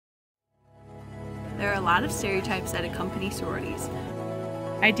There are a lot of stereotypes that accompany sororities.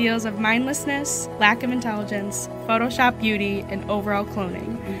 Ideals of mindlessness, lack of intelligence, Photoshop beauty, and overall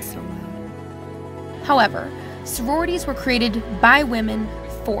cloning. However, sororities were created by women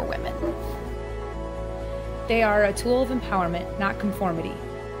for women. They are a tool of empowerment, not conformity.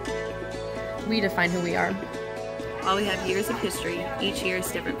 We define who we are. While we have years of history, each year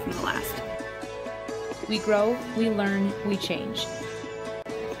is different from the last. We grow, we learn, we change.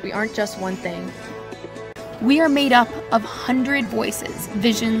 We aren't just one thing. We are made up of 100 voices,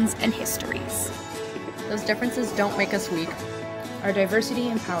 visions, and histories. Those differences don't make us weak. Our diversity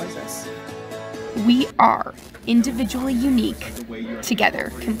empowers us. We are individually unique,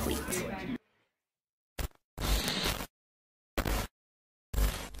 together complete.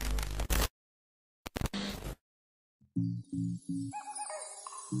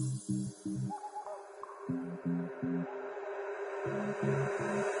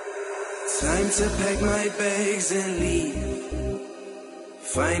 Time to pack my bags and leave.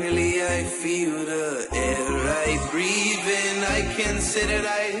 Finally I feel the air I breathe in. I can say that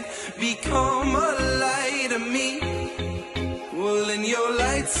I become a light of me. Well, in your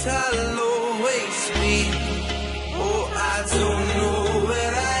lights I'll always be. Oh, I don't know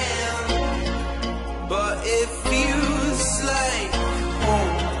where I am, but it feels like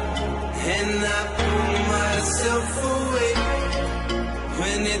home. And I pull myself away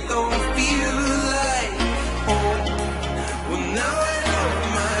when it don't feel like home. Well, now I know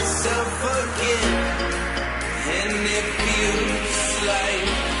myself again, and it feels like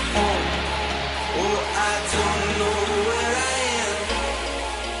home. Oh, I don't know where I am,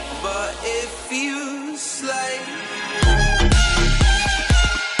 but it feels like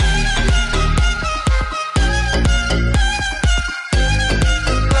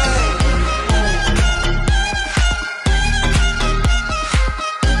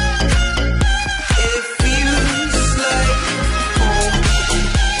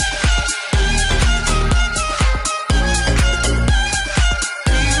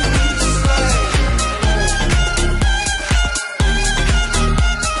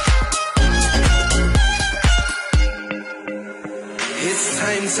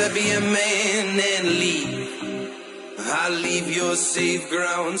to be a man and leave. I'll leave your safe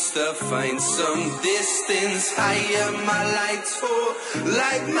grounds to find some distance higher. My lights fall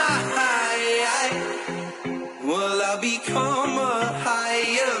like my high. Well, I'll become a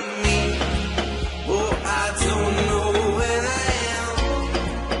higher me. Oh, I don't know where I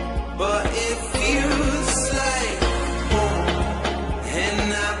am, but it feels like home.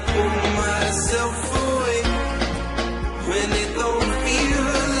 And I pull myself